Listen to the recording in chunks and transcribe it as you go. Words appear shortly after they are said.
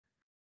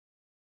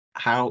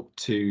how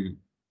to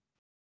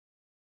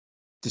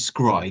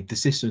describe the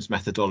system's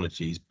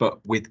methodologies,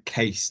 but with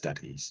case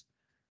studies.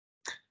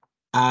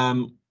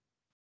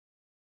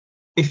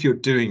 If you're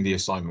doing the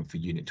assignment for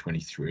Unit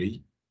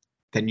 23,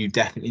 then you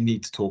definitely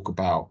need to talk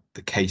about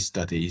the case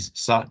studies,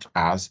 such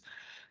as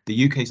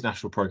the UK's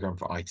National Programme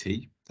for IT,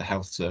 the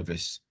Health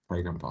Service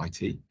Programme for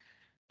IT,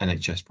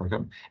 NHS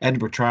programme,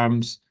 Edinburgh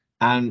Trams,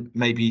 and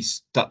maybe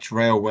Dutch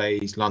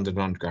Railways, London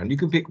Underground. You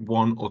can pick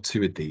one or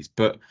two of these,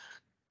 but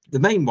the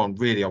main one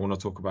really I want to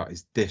talk about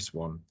is this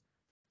one.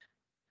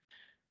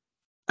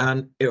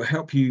 And it will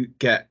help you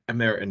get a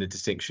merit and a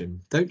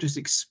distinction. Don't just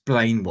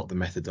explain what the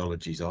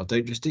methodologies are.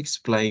 Don't just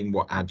explain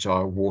what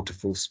Agile,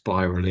 Waterfall,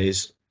 Spiral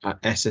is,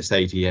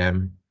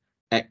 SSADM,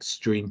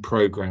 Extreme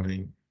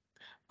Programming,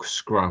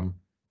 Scrum.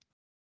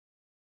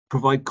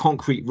 Provide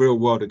concrete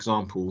real-world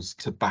examples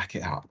to back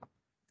it up.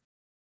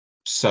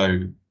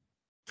 So,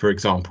 for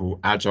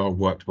example, Agile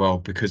worked well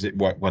because it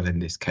worked well in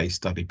this case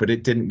study, but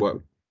it didn't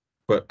work.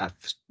 But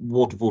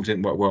Waterfall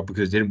didn't work well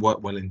because it didn't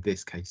work well in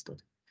this case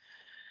study.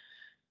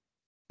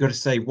 You've got to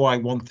say why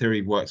one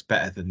theory works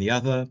better than the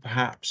other,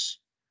 perhaps.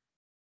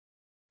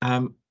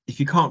 If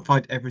you can't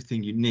find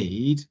everything you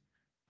need,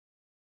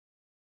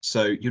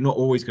 so you're not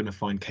always going to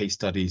find case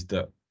studies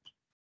that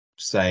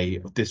say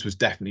this was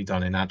definitely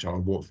done in Agile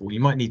Waterfall. You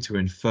might need to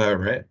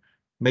infer it,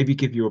 maybe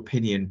give your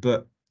opinion,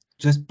 but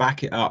just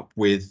back it up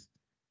with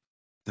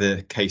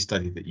the case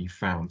study that you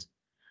found.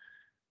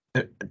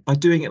 By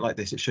doing it like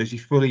this, it shows you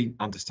fully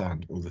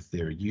understand all the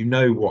theory. You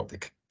know what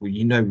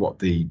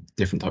the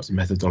different types of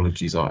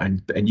methodologies are,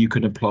 and you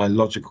can apply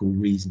logical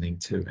reasoning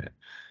to it.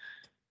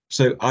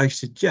 So I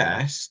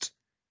suggest,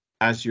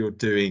 as you're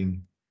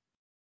doing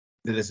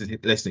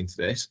listening to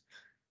this,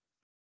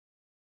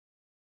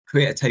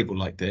 create a table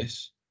like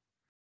this,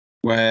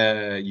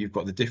 where you've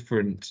got the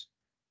different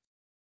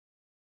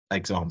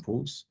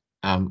examples.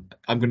 I'm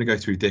going to go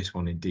through this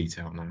one in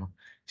detail now.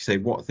 Say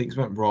what things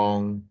went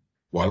wrong.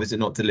 Why was it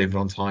not delivered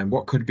on time?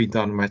 What could be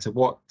done no matter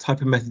what type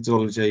of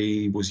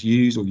methodology was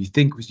used or you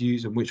think was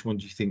used, and which one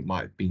do you think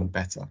might have been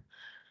better?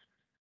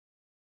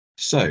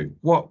 So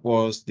what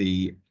was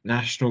the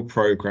National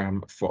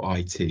Programme for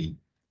IT?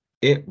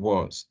 It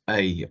was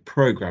a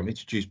programme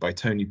introduced by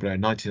Tony Blair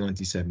in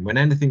 1997, when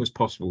anything was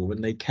possible,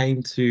 when they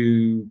came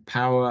to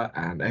power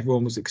and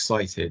everyone was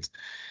excited.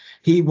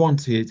 He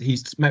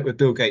met with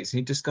Bill Gates and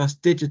he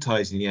discussed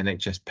digitising the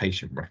NHS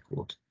patient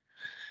record.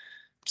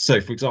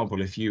 So, for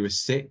example, if you were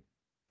sick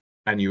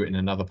and you were in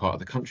another part of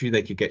the country,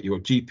 they could get your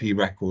GP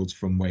records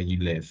from where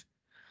you live.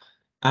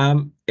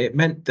 It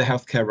meant the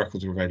healthcare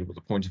records were available at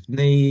the point of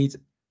need.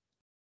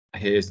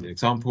 Here's an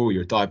example.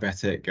 You're a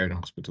diabetic, going to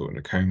hospital in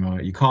a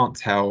coma. You can't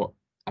tell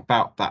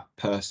about that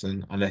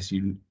person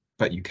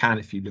but you can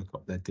if you look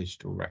up their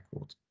digital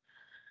record.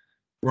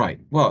 Right,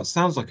 well, it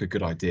sounds like a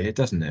good idea,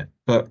 doesn't it?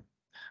 But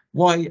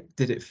why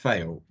did it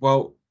fail?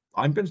 Well,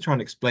 I'm going to try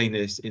and explain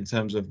this in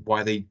terms of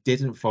why they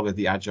didn't follow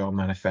the Agile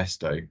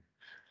Manifesto.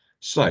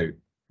 So,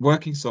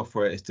 working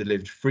software is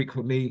delivered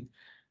frequently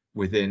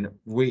within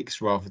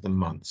weeks rather than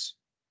months.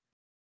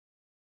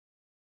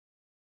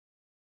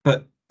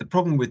 But the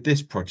problem with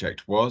this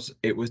project was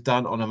it was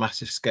done on a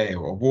massive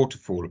scale, a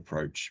waterfall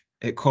approach.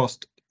 It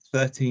cost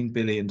 $13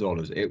 billion.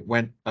 It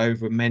went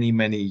over many,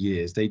 many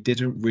years. They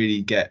didn't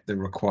really get the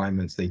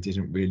requirements. They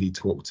didn't really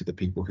talk to the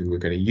people who were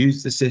going to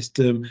use the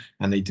system,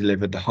 and they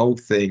delivered the whole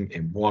thing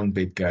in one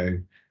big go,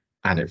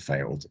 and it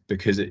failed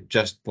because it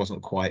just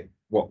wasn't quite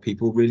what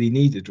people really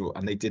needed,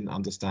 and they didn't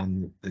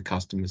understand the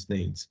customer's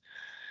needs.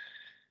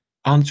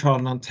 Untried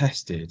and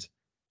untested.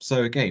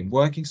 So again,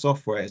 working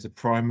software is a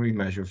primary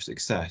measure of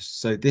success.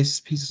 So this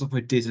piece of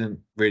software didn't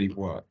really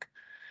work.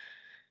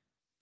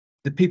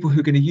 The people who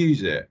are going to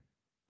use it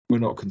were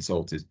not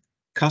consulted.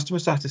 Customer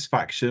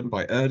satisfaction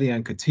by early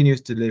and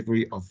continuous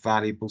delivery of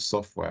valuable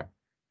software.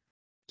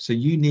 So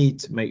you need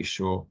to make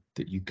sure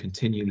that you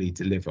continually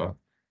deliver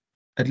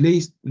at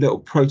least little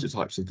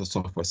prototypes of the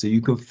software so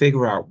you can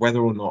figure out whether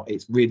or not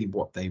it's really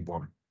what they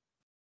want.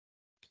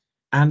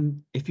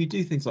 And if you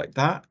do things like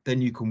that,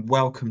 then you can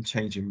welcome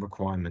changing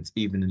requirements,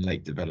 even in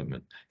late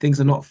development. Things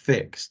are not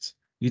fixed.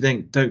 You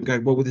then don't go,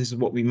 well, this is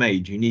what we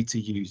made. You need to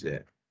use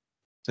it.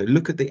 So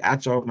look at the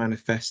Agile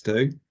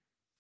Manifesto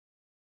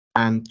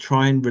and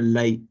try and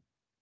relate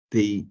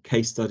the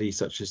case study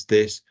such as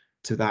this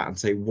to that and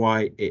say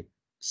why it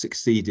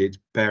succeeded,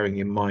 bearing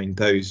in mind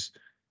those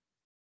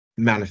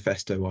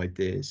manifesto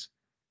ideas.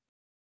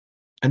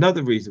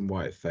 Another reason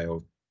why it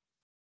failed,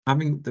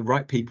 having the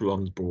right people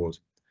on board,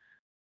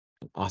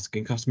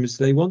 asking customers if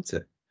they want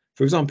it.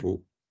 For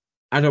example,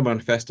 Agile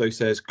Manifesto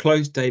says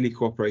close daily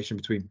cooperation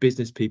between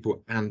business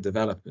people and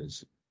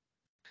developers.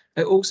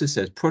 It also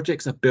says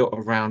projects are built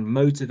around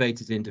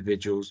motivated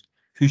individuals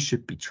who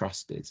should be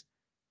trusted.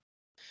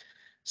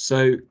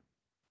 So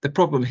the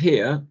problem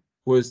here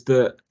was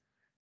that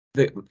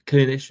the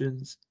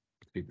clinicians,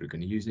 people who are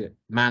going to use it,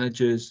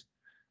 managers,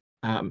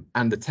 and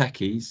the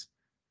techies,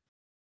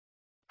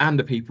 and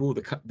the people,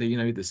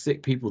 the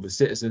sick people, the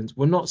citizens,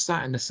 were not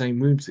sat in the same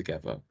room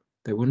together.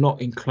 They were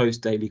not in close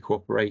daily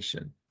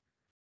cooperation.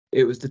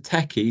 it was the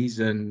techies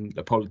and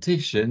the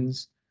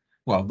politicians,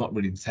 well, not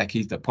really the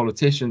techies, the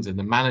politicians and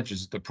the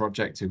managers of the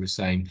project who were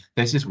saying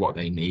this is what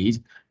they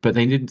need, but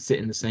they didn't sit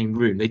in the same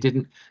room. They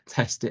didn't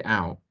test it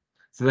out.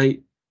 So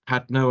they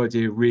had no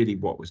idea really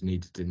what was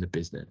needed in the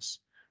business.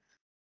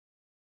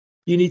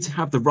 You need to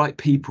have the right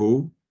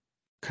people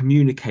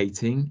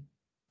communicating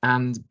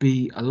and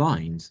be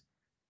aligned.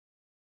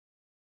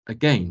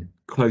 Again,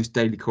 close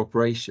daily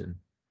cooperation.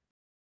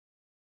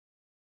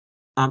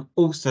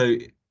 Also,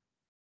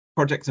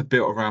 projects are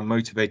built around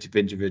motivated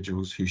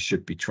individuals who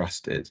should be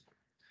trusted.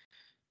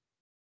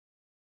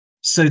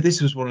 So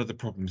this was one of the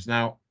problems.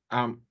 Now,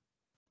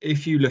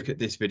 if you look at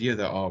this video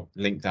that I'll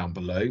link down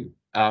below,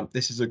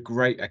 this is a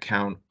great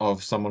account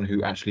of someone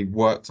who actually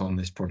worked on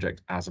this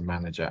project as a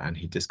manager, and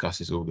he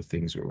discusses all the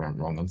things that went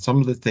wrong. And some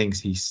of the things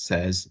he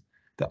says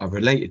that are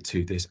related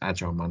to this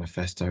Agile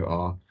manifesto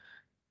are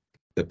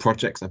that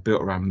projects are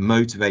built around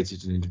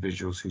motivated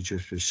individuals who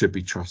should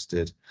be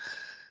trusted,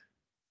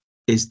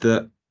 is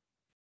that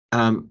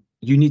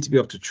you need to be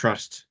able to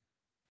trust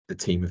the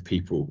team of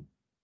people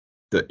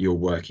that you're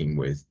working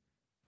with.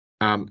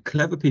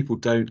 Clever people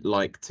don't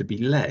like to be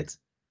led.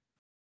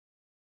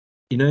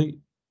 You know,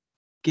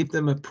 give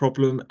them a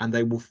problem and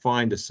they will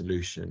find a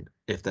solution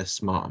if they're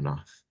smart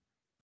enough.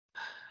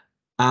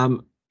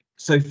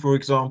 So, for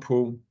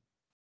example,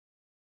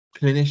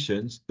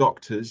 clinicians,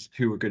 doctors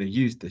who were going to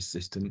use this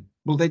system,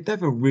 well, they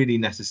never really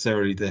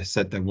necessarily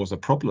said there was a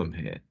problem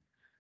here.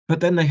 But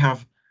then they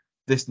have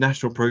this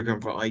national program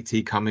for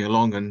IT coming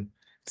along and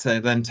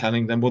then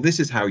telling them, well, this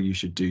is how you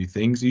should do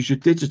things. You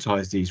should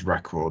digitize these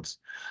records.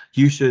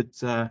 You should,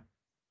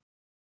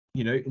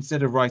 you know,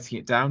 instead of writing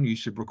it down, you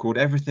should record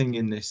everything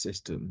in this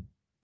system.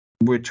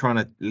 We're trying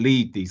to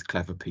lead these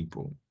clever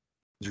people.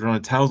 We're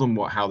trying to tell them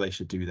how they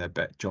should do their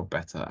job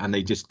better, and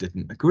they just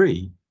didn't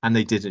agree, and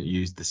they didn't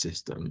use the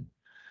system.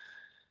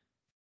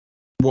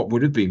 What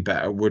would have been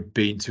better would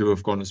be to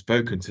have gone and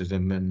spoken to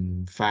them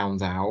and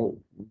found out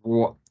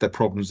what the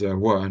problems there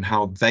were and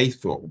how they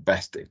thought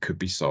best it could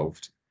be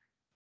solved.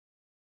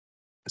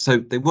 So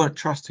they weren't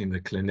trusting the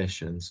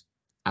clinicians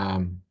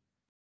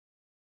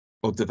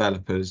or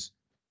developers,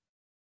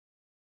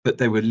 but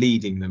they were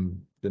leading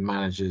them. The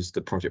managers,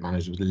 the project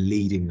managers were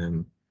leading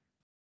them.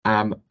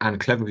 And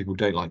clever people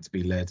don't like to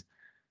be led.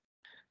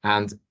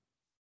 And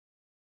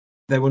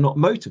they were not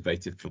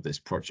motivated for this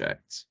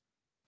project.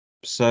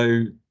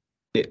 So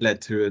it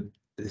led to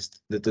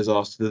the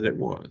disaster that it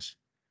was.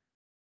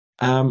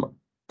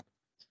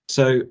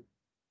 So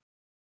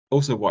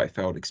also why it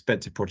failed,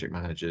 expensive project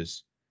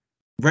managers.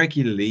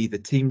 Regularly, the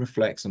team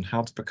reflects on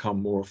how to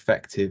become more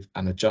effective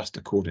and adjust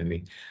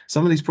accordingly.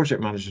 Some of these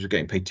project managers are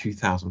getting paid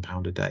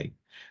 £2,000 a day.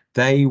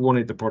 They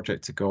wanted the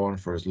project to go on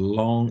for as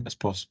long as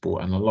possible,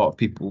 and a lot of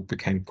people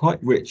became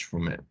quite rich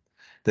from it.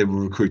 They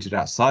were recruited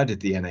outside of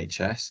the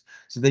NHS,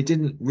 so they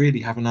didn't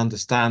really have an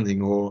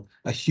understanding or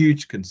a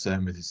huge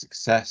concern with the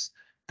success.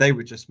 They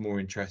were just more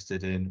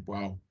interested in,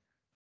 well,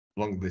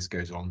 the longer this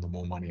goes on, the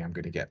more money I'm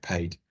going to get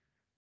paid.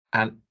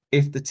 And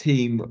if the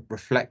team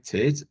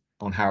reflected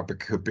on how it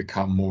could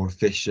become more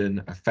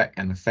efficient,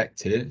 and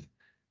effective,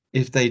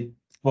 if they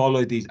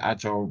followed these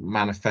Agile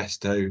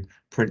manifesto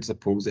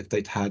principles, if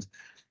they'd had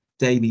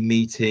daily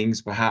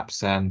meetings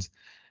perhaps and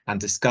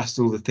discussed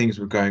all the things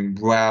were going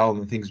well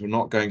and the things were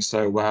not going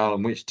so well,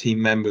 and which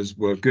team members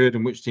were good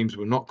and which teams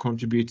were not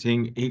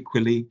contributing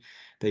equally,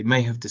 they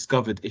may have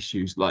discovered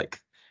issues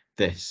like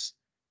this.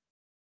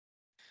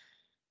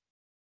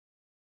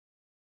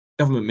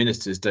 Government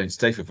ministers don't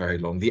stay for very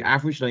long. The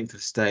average length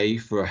of stay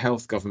for a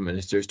health government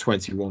minister is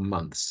 21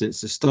 months.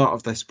 Since the start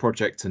of this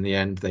project and the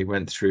end, they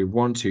went through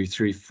 1, 2,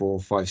 3, 4,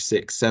 5,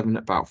 6, 7,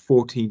 about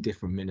 14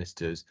 different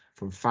ministers,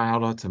 from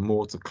Fowler to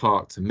Moore to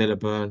Clark to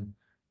Miliband,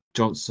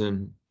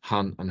 Johnson,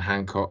 Hunt and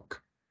Hancock.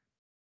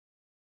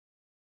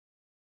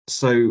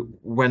 So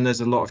when there's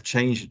a lot of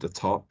change at the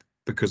top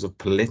because of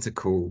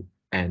political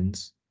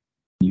ends,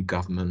 new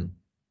government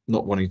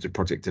not wanting the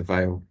project to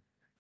fail,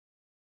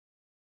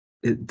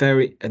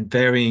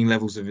 varying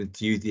levels of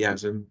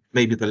enthusiasm.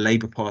 Maybe the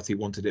Labour Party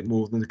wanted it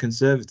more than the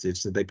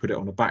Conservatives, so they put it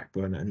on a back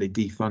burner and they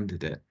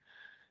defunded it.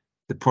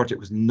 The project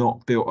was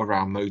not built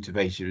around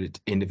motivated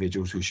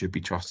individuals who should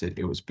be trusted.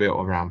 It was built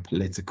around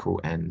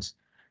political ends.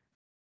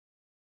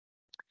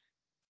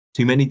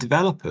 Too many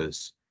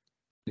developers.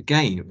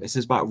 Again, this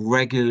is about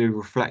regularly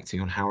reflecting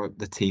on how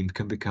the team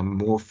can become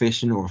more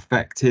efficient or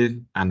effective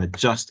and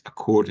adjust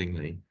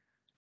accordingly.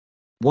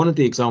 One of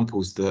the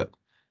examples that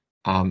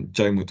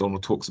Joe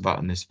McDonald talks about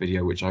in this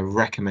video, which I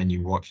recommend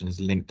you watch and is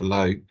linked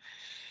below,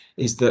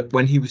 is that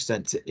when he was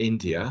sent to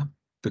India,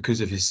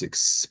 because of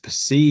his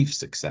perceived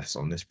success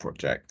on this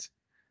project,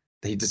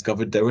 he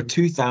discovered there were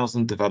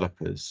 2,000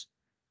 developers.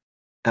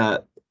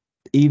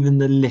 Even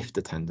the lift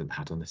attendant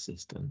had an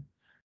assistant.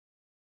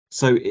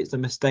 So it's a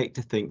mistake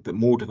to think that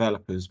more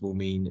developers will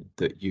mean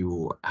that you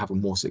will have a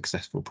more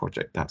successful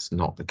project. That's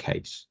not the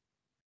case.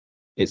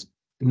 It's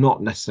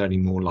not necessarily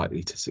more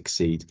likely to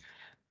succeed.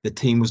 The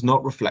team was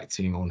not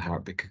reflecting on how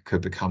it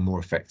could become more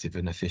effective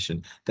and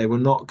efficient. They were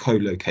not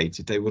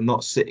co-located. They were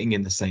not sitting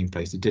in the same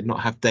place. They did not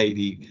have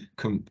daily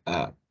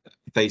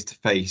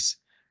face-to-face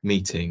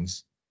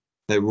meetings.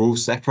 They were all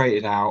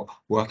separated out,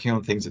 working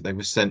on things that they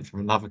were sent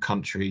from another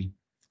country.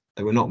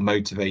 They were not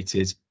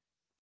motivated,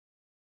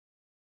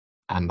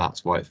 and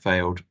that's why it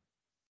failed.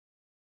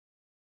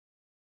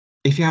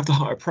 If you have to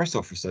hire a press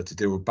officer to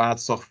deal with bad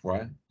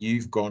software,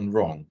 you've gone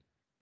wrong.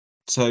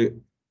 So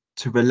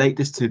to relate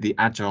this to the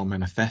Agile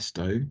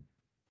Manifesto,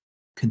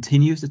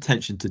 continuous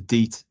attention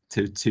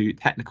to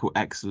technical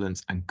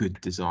excellence and good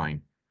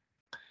design.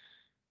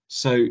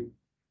 So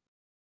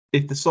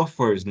if the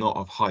software is not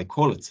of high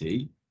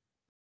quality,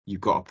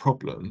 you've got a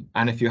problem.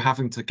 And if you're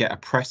having to get a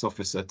press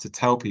officer to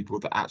tell people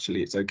that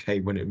actually it's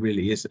okay when it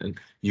really isn't,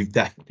 you've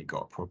definitely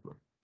got a problem.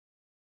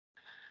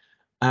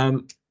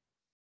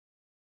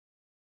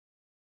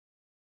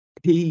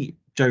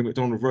 Joe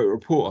McDonald wrote a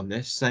report on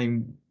this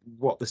saying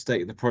what the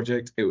state of the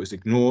project, it was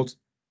ignored.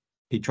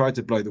 He tried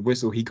to blow the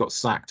whistle, he got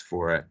sacked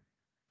for it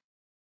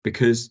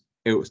because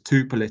it was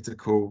too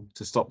political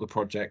to stop the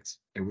project.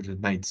 It would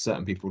have made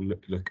certain people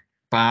look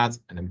bad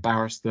and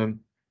embarrass them.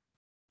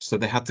 So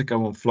they had to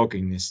go on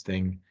flogging this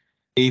thing,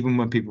 even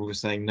when people were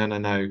saying,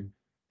 no,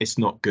 it's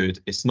not good.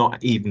 It's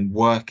not even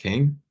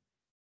working.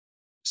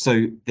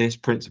 So this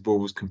principle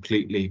was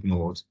completely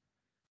ignored.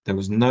 There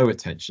was no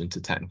attention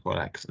to technical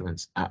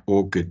excellence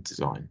or good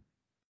design.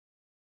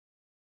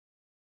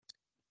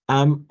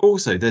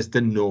 Also, there's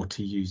the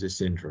naughty user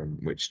syndrome,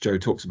 which Joe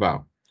talks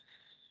about.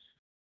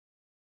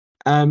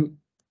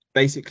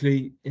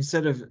 Basically,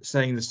 instead of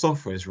saying the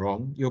software is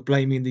wrong, you're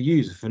blaming the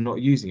user for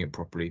not using it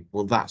properly.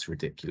 Well, that's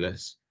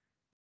ridiculous.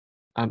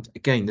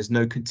 Again, there's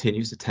no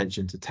continuous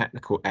attention to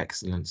technical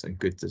excellence and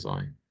good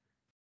design.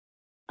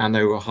 And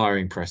they were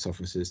hiring press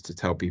officers to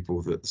tell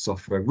people that the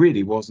software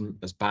really wasn't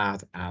as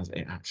bad as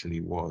it actually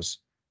was.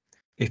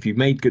 If you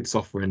made good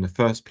software in the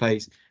first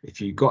place,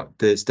 if you got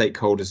the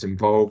stakeholders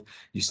involved,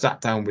 you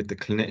sat down with the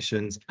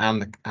clinicians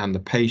and the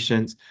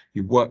patients,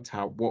 you worked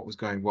out what was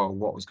going well,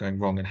 what was going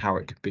wrong, and how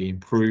it could be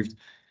improved.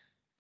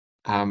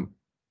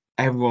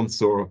 Everyone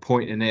saw a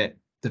point in it.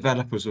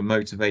 Developers were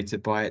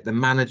motivated by it. The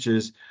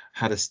managers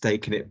had a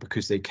stake in it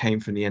because they came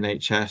from the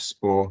NHS,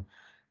 or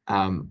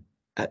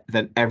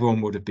then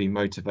everyone would have been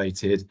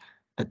motivated.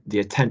 The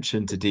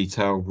attention to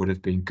detail would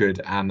have been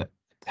good, and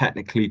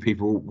technically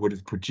people would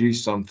have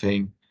produced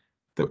something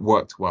that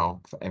worked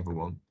well for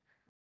everyone.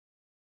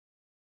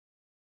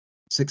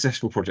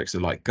 Successful projects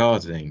are like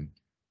gardening.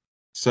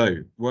 So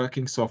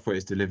working software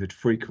is delivered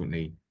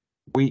frequently,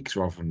 weeks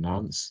rather than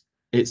months.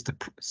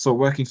 So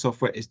working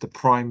software is the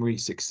primary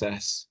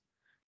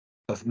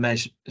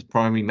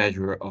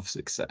measure of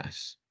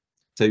success.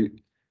 So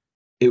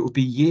it would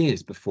be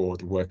years before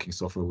the working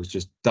software was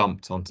just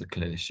dumped onto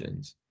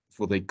clinicians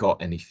before they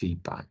got any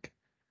feedback.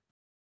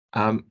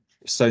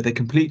 So they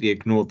completely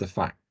ignored the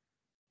fact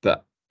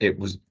that it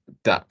was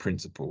that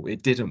principle.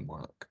 It didn't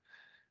work.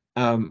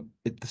 The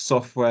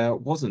software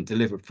wasn't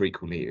delivered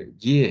frequently,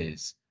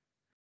 years.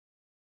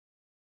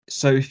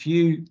 So if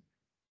you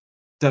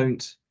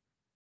don't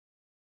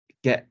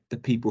get the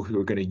people who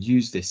are going to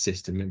use this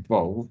system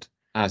involved,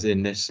 as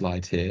in this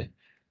slide here,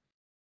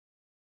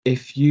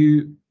 if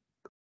you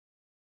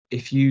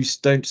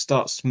don't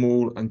start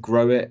small and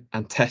grow it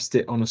and test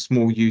it on a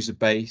small user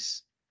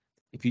base,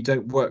 if you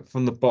don't work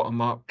from the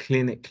bottom up,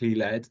 clinically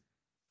led, if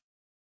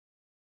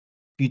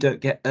you don't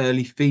get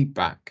early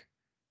feedback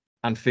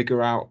and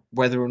figure out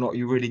whether or not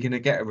you're really going to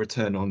get a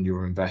return on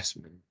your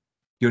investment,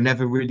 you're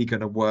never really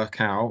going to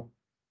work out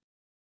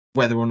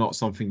whether or not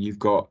something you've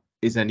got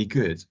is any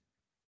good.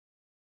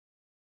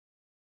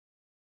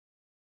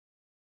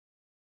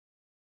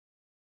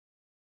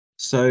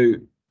 So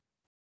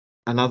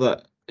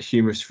another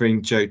humorous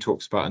thing Joe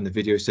talks about in the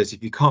video says,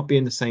 if you can't be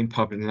in the same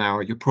pub in an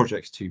hour, your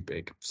project's too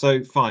big.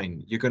 So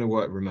fine, you're going to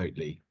work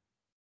remotely.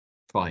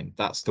 Fine,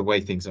 that's the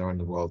way things are in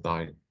the world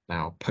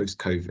now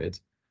post-COVID.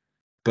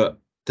 But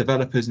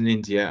developers in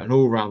India and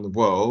all around the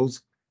world,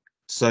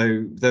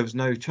 so there was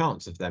no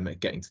chance of them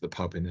getting to the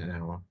pub in an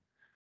hour.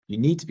 You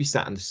need to be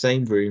sat in the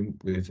same room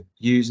with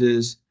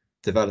users,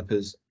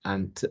 developers,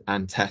 and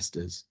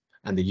testers,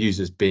 and the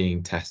users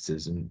being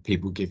testers and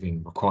people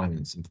giving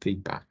requirements and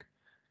feedback.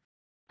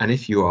 And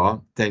if you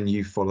are, then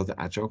you follow the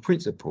Agile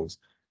principles,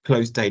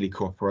 close daily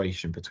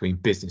cooperation between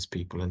business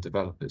people and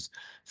developers,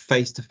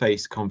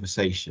 face-to-face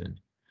conversation.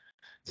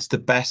 It's the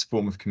best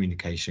form of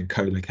communication,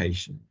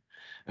 co-location,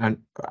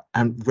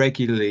 and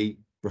regularly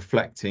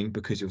reflecting,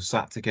 because you're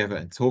sat together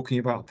and talking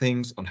about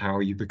things, on how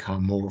you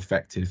become more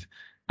effective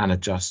and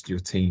adjust your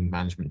team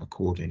management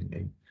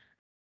accordingly.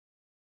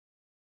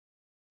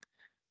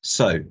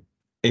 So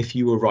if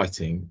you were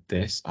writing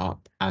this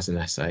up as an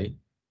essay,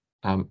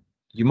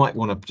 you might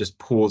want to just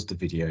pause the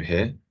video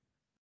here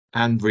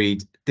and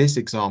read this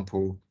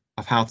example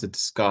of how to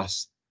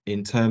discuss,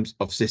 in terms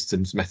of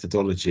systems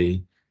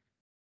methodology,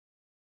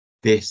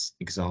 this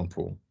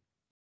example.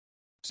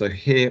 So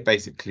here,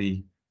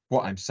 basically,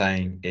 what I'm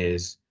saying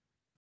is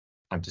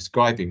I'm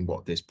describing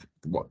what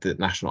the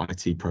National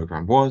IT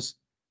Programme was,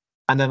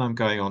 And then I'm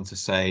going on to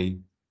say,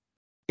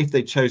 if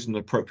they'd chosen an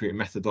appropriate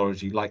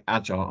methodology like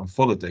Agile and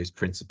followed those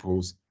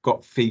principles,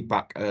 got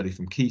feedback early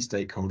from key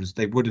stakeholders,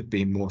 they would have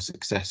been more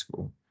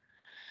successful.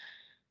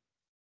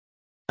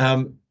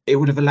 It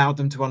would have allowed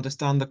them to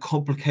understand the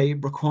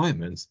complicated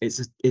requirements.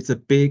 It's a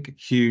big,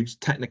 huge,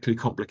 technically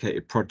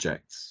complicated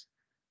project.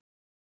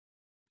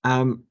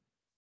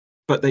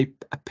 But they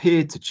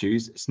appeared to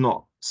choose, it's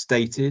not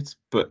stated,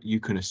 but you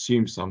can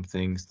assume some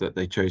things, that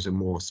they chose a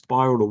more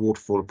spiral or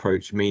waterfall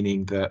approach,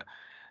 meaning that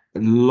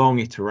long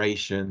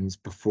iterations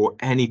before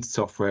any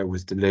software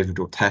was delivered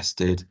or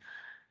tested,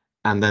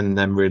 and then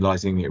them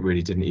realizing it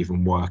really didn't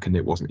even work and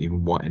it wasn't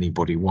even what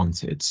anybody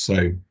wanted.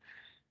 So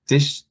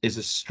this is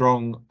a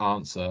strong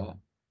answer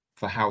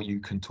for how you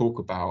can talk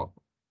about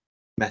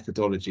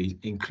methodology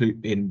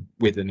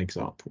with an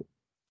example.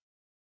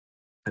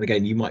 And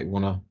again, you might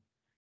want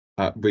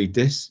to read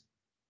this,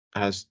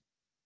 as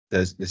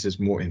this is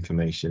more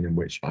information in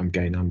which I'm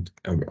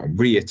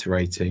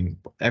reiterating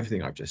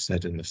everything I've just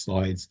said in the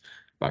slides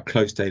about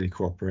close daily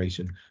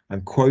cooperation.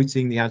 I'm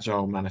quoting the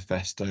Agile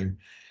Manifesto,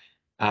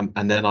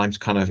 and then I'm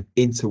kind of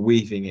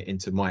interweaving it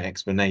into my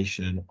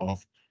explanation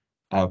of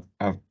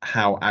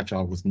how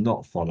Agile was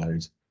not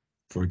followed.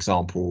 For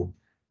example,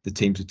 the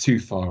teams were too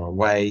far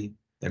away,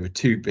 they were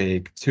too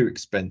big, too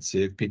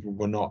expensive. People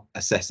were not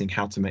assessing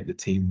how to make the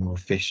team more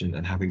efficient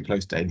and having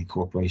close daily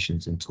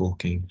cooperations and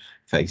talking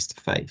face to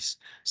face.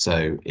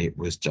 So it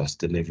was just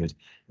delivered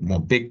in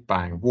one big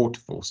bang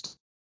waterfall.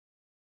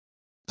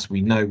 As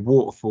we know,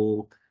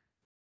 waterfall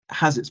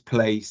has its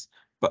place,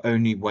 but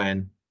only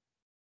when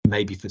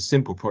maybe for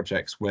simple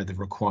projects where the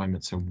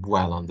requirements are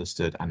well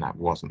understood, and that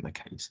wasn't the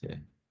case here.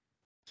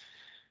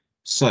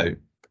 So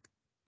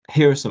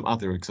here are some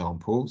other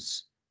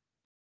examples,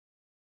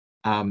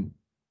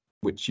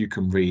 which you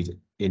can read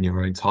in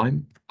your own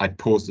time. I'd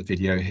pause the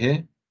video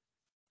here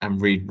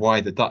and read why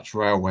the Dutch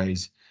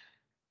Railways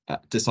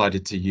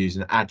decided to use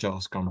an Agile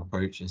Scrum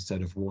approach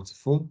instead of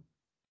waterfall.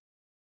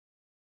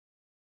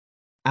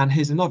 And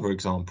here's another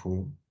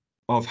example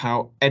of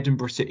how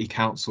Edinburgh City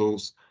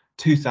Council's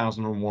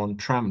 2001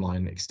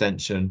 tramline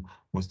extension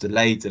was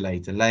delayed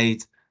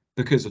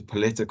because of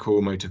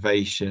political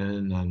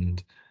motivation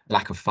and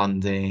lack of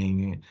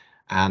funding.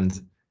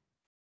 And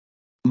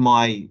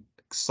my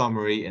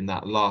summary in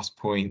that last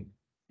point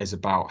is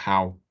about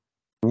how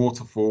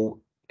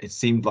waterfall, it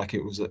seemed like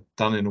it was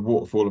done in a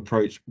waterfall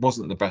approach,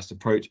 wasn't the best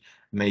approach,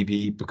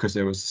 maybe because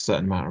there was a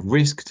certain amount of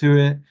risk to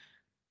it.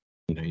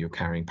 You know, you're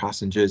carrying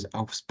passengers.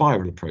 A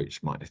spiral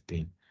approach might have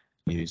been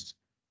used.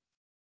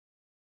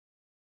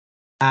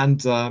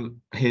 And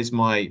here's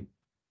my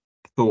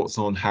thoughts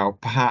on how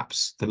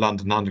perhaps the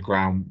London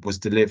Underground was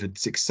delivered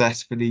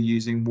successfully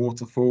using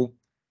waterfall,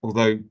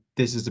 although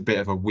this is a bit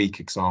of a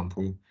weak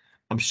example.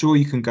 I'm sure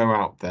you can go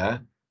out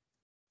there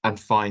and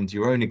find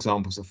your own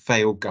examples of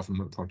failed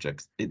government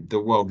projects. The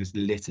world is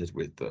littered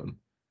with them.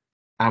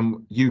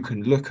 And you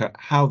can look at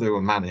how they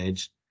were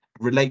managed,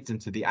 relate them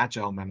to the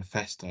Agile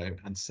Manifesto,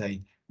 and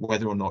say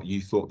whether or not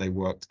you thought they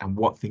worked and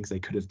what things they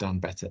could have done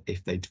better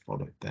if they'd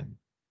followed them.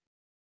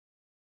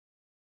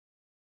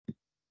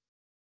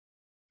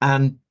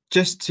 And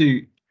just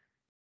to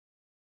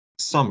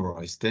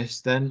summarize this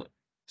then,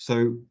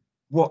 so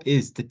what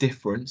is the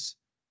difference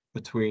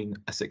between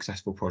a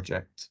successful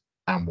project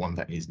and one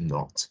that is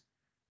not?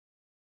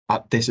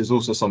 This is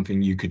also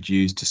something you could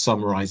use to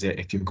summarize it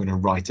if you're going to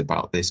write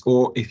about this,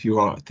 or if you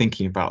are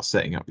thinking about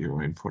setting up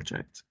your own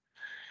project.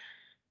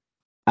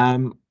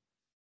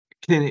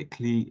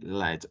 Clinically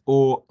led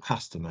or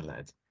customer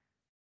led.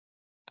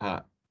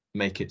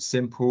 Make it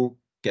simple,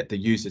 get the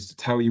users to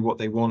tell you what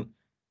they want.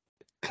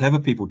 Clever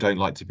people don't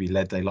like to be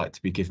led, they like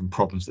to be given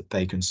problems that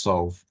they can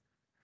solve.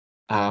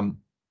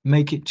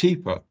 Make it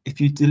cheaper. If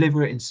you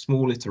deliver it in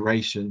small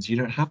iterations, you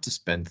don't have to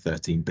spend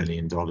 $13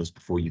 billion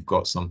before you've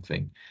got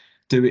something.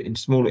 Do it in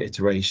smaller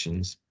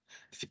iterations,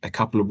 a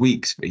couple of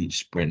weeks for each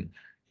sprint,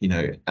 you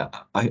know,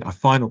 a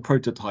final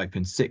prototype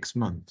in 6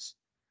 months.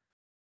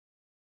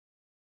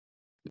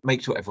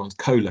 Make sure everyone's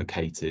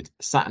co-located,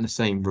 sat in the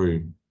same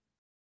room.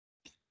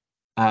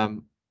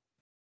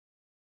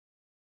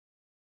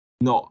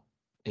 Not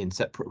in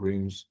separate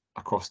rooms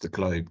across the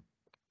globe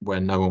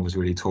where no one was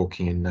really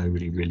talking and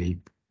nobody really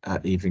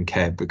even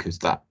cared because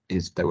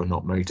they were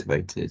not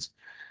motivated.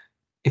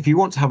 If you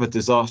want to have a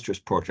disastrous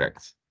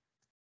project,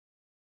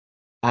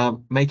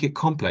 make it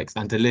complex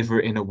and deliver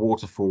it in a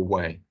waterfall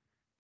way,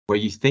 where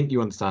you think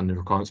you understand the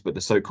requirements, but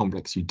they're so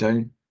complex you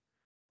don't.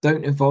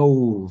 Don't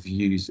involve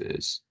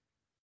users.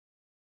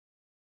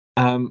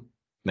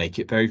 Make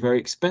it very, very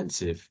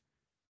expensive.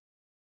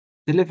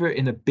 Deliver it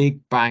in a big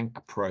bang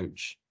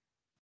approach.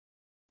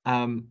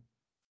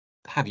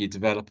 Have your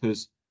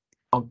developers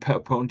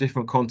put on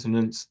different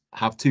continents,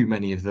 have too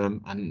many of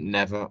them, and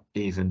never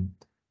even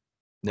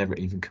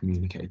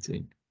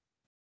communicating.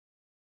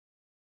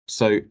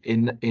 So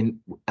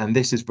and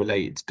this is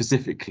related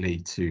specifically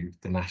to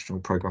the National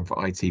Programme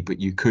for IT, but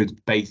you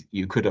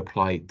could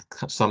apply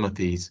some of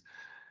these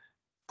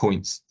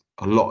points,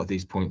 a lot of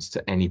these points,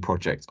 to any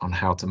project on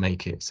how to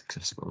make it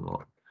successful or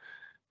not.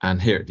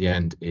 And here at the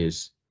end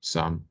is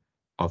some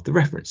of the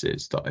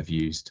references that I've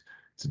used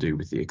to do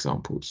with the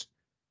examples.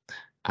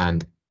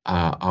 And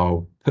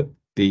I'll put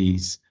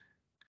these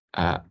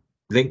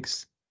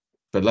links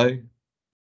below